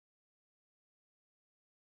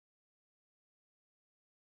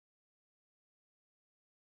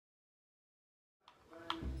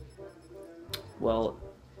Well,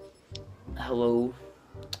 hello,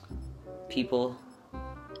 people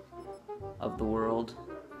of the world.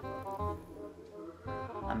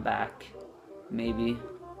 I'm back, maybe,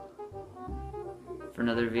 for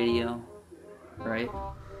another video, right?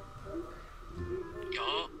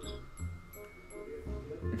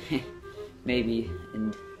 Maybe,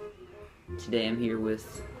 and today I'm here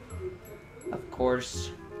with, of course,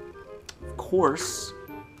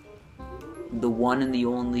 the one and the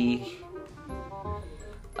only,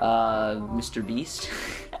 Mr. Beast.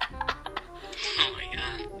 Oh my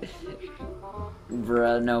god.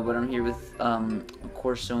 Bruh, no, but I'm here with,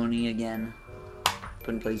 Qarsony again.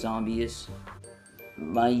 Couldn't play zombies.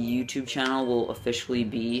 My YouTube channel will officially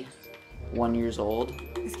be 1 year old.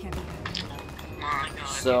 This can't be good. My god.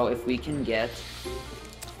 So if we can get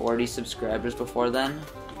 40 subscribers before then,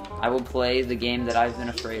 I will play the game that I've been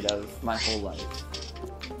afraid of my whole life.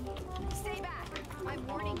 Stay back. I'm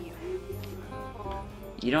warning you.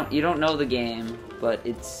 You don't know the game, but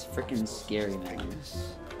it's freaking scary, man.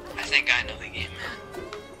 I think I know the game, man.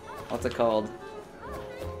 What's it called?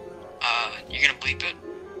 You're gonna bleep it?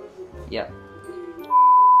 Yep.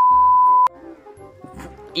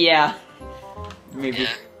 Yeah. Maybe.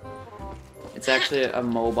 Yeah. It's actually a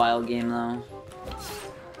mobile game though.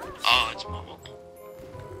 Oh, it's mobile.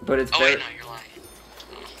 But it's Oh very. wait, no, you're lying.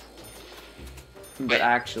 But Wait,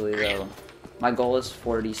 actually are you- though, my goal is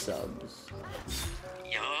 40 subs.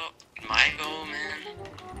 Yo, my goal, man,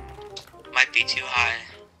 might be too high.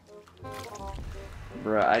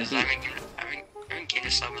 Bruh, I'd 'Cause be. I haven't gained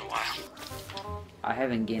a sub in a while. I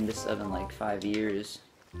haven't gained a sub in like 5 years.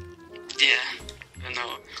 Yeah, even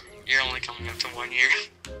though you're only coming up to 1 year.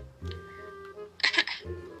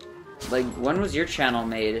 Like, when was your channel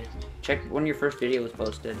made? Check when your first video was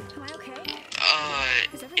posted. Am I okay?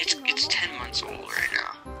 It's 10 months old right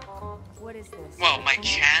now. What is this? Well, my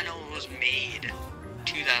channel was made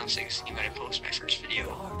 2016 when I posted my first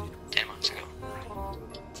video 10 months ago.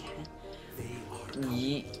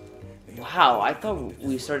 Wow, I thought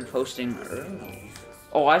we started posting early.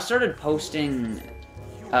 Oh, I started posting,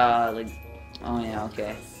 like, oh yeah,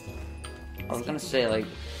 okay. I was gonna say, like,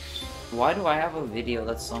 why do I have a video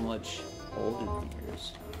that's so much older than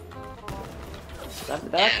yours?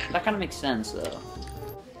 That kind of makes sense, though.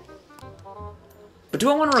 But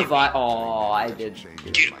do I want to revive? Oh, I did.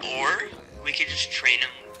 Dude, or we could just train him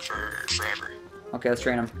for forever. Okay, let's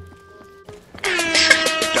train him.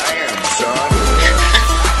 Damn, son.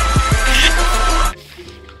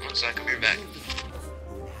 One sec, I'll be back.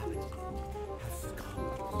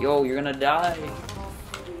 Yo, you're gonna die.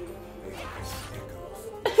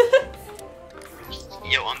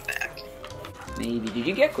 Yo, I'm back. Maybe. Did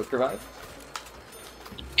you get quick revive?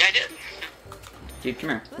 Yeah, I did. Dude, come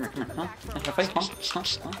here. Come here. Huh? Huh? Fight, huh? Huh?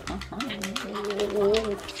 Huh? Huh? Huh? You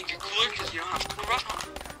think you're cooler because you don't have to run?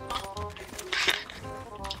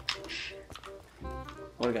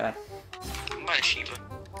 What a guy. I'm by a Shiva.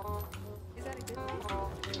 Is that a good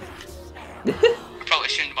thing? I probably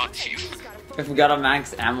shouldn't have bought the Shiva. If we got a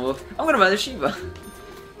max ammo, I'm gonna buy the Shiva.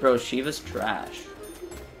 Bro, Shiva's trash.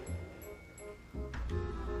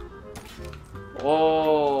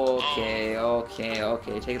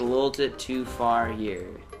 Okay. Take it a little bit too far here.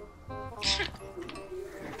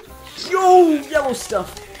 Yo, yellow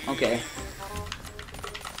stuff. Okay.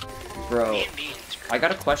 Bro, Me and beans. I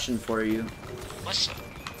got a question for you. What's up?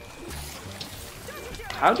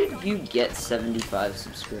 How did you get 75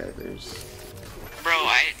 subscribers? Bro,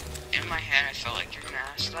 in my head, I felt like you're gonna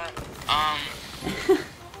ask that.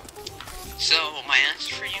 So, my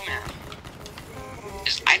answer for you, man,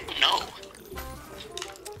 is I don't know.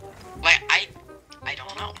 Like, I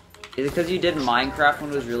don't know. Is it because you did Minecraft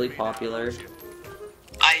when it was really popular?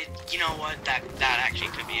 You know what, that actually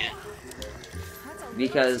could be it.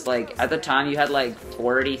 Because, like, at the time you had, like,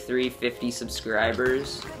 50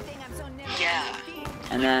 subscribers. Good thing I'm so nimble. Yeah.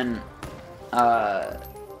 And then,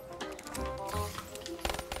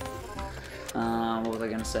 what was I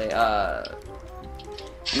gonna say?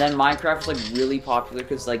 And then Minecraft was, like, really popular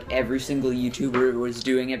because, like, every single YouTuber was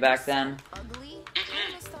doing it back then. Ugly?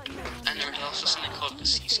 And there was also something called the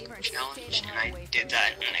Season Challenge, and I did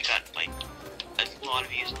that, and I got, like, a lot of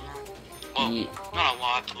views on that. Well, Yeah. not a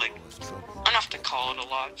lot, but, like, enough to call it a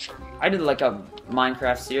lot for... I did, like, a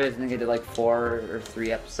Minecraft series. I think I did, like, 4 or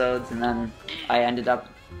 3 episodes, and then I ended up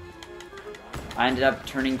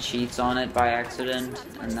turning cheats on it by accident,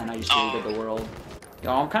 and then I just deleted the world.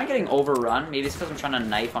 Yo, I'm kind of getting overrun. Maybe it's because I'm trying to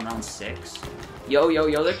knife on round 6. Yo,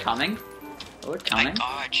 they're coming. Oh, they're coming. My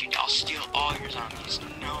god, dude, I'll steal all your zombies.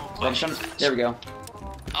 No Well, I'm questions trying- asked. there we go.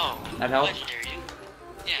 Oh, That helped? legendary, dude.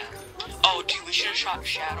 Yeah. Oh, Oh, dude, we should have shot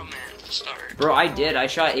Shadow Man at the start. Bro, I did. I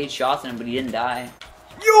shot 8 shots at him, but he didn't die.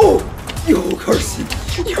 Yo! Yo, Carson!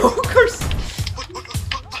 Yo, Carson!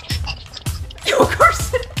 Yo,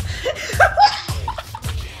 Carson!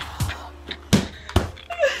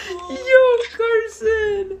 Yo,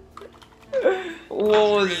 Carson!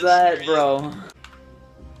 What was that, bro?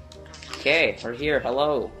 Okay, we're here.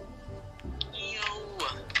 Hello. Yo.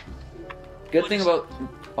 Good thing about...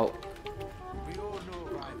 Oh.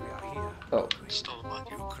 Oh. Stole a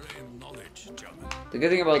bucket. The good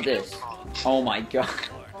thing about this... Oh my god.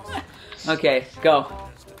 Okay, go.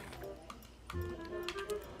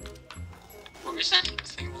 What was that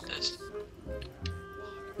thing about this?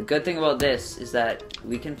 The good thing about this is that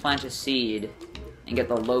we can plant a seed and get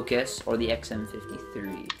the Locust or the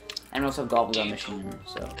XM53. And we also have Gobble Gun Machine,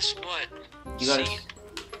 so... Guess what? You gotta... Seed.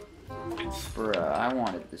 Bruh, I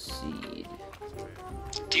wanted the seed.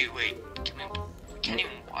 Dude, wait. We can't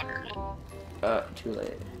even water it. Too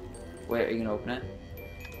late. Wait, are you gonna open it?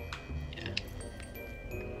 Yeah.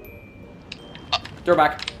 Throw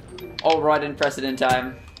back. Oh, bro, I didn't press it in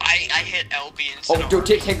time. I hit LB instead Oh, of dude,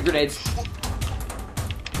 RB. take the grenades.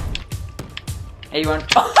 Hey, you want...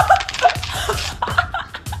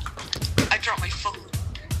 I dropped my phone.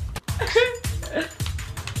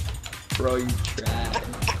 Bro, you trash.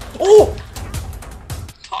 Oh!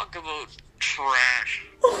 Talk about trash.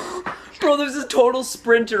 Bro, there's a total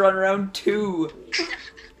sprinter on round 2. What is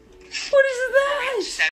that?